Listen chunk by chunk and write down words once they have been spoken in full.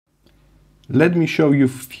Let me show you a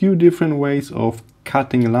few different ways of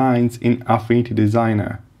cutting lines in Affinity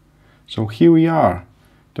Designer. So here we are.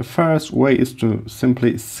 The first way is to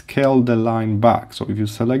simply scale the line back. So if you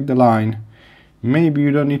select the line, maybe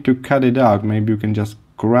you don't need to cut it out. Maybe you can just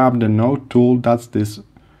grab the node tool, that's this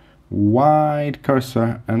white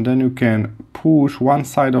cursor, and then you can push one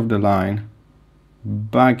side of the line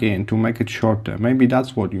back in to make it shorter. Maybe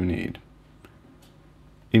that's what you need.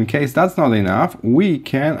 In case that's not enough, we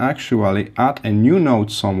can actually add a new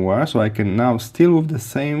node somewhere. So I can now, still with the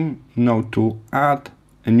same node tool, add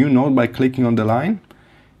a new node by clicking on the line.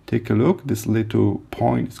 Take a look, this little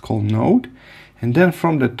point is called node. And then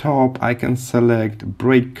from the top, I can select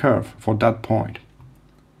break curve for that point.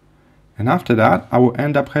 And after that, I will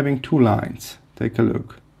end up having two lines. Take a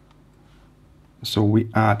look. So we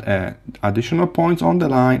add additional points on the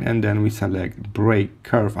line, and then we select break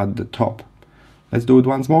curve at the top. Let's do it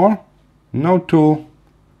once more. Node tool,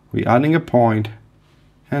 we're adding a point,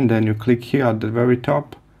 and then you click here at the very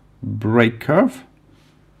top, break curve,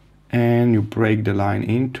 and you break the line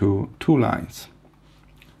into two lines.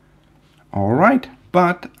 All right,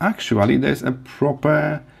 but actually there's a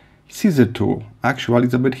proper scissor tool. Actually,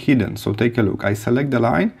 it's a bit hidden, so take a look. I select the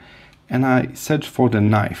line and I search for the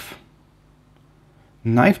knife.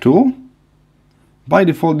 Knife tool, by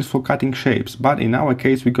default, is for cutting shapes, but in our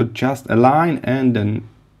case, we got just a line, and the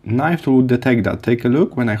knife tool will detect that. Take a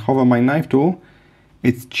look. When I hover my knife tool,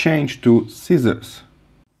 it's changed to scissors.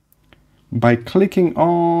 By clicking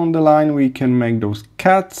on the line, we can make those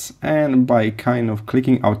cuts, and by kind of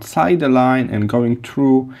clicking outside the line and going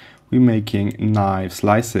through, we're making knife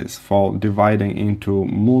slices for dividing into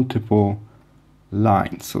multiple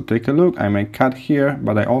lines. So take a look. I may cut here,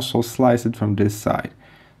 but I also slice it from this side.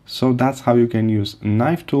 So that's how you can use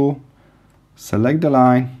knife tool, select the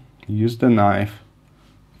line, use the knife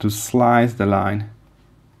to slice the line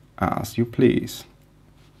as you please.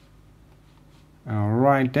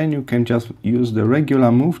 Alright, then you can just use the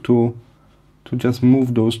regular move tool to just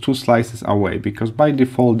move those two slices away, because by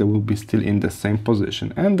default they will be still in the same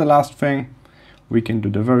position. And the last thing, we can do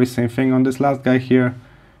the very same thing on this last guy here,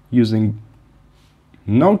 using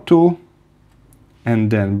node tool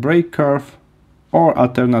and then break curve, or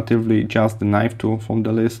alternatively just the knife tool from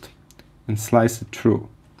the list, and slice it through.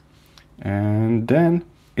 And then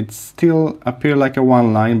it still appears like a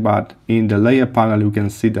one line, but in the layer panel you can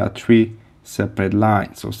see that three separate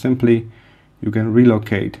lines. So simply you can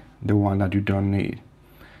relocate the one that you don't need.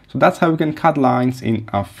 So that's how you can cut lines in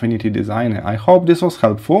Affinity Designer. I hope this was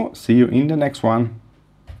helpful. See you in the next one.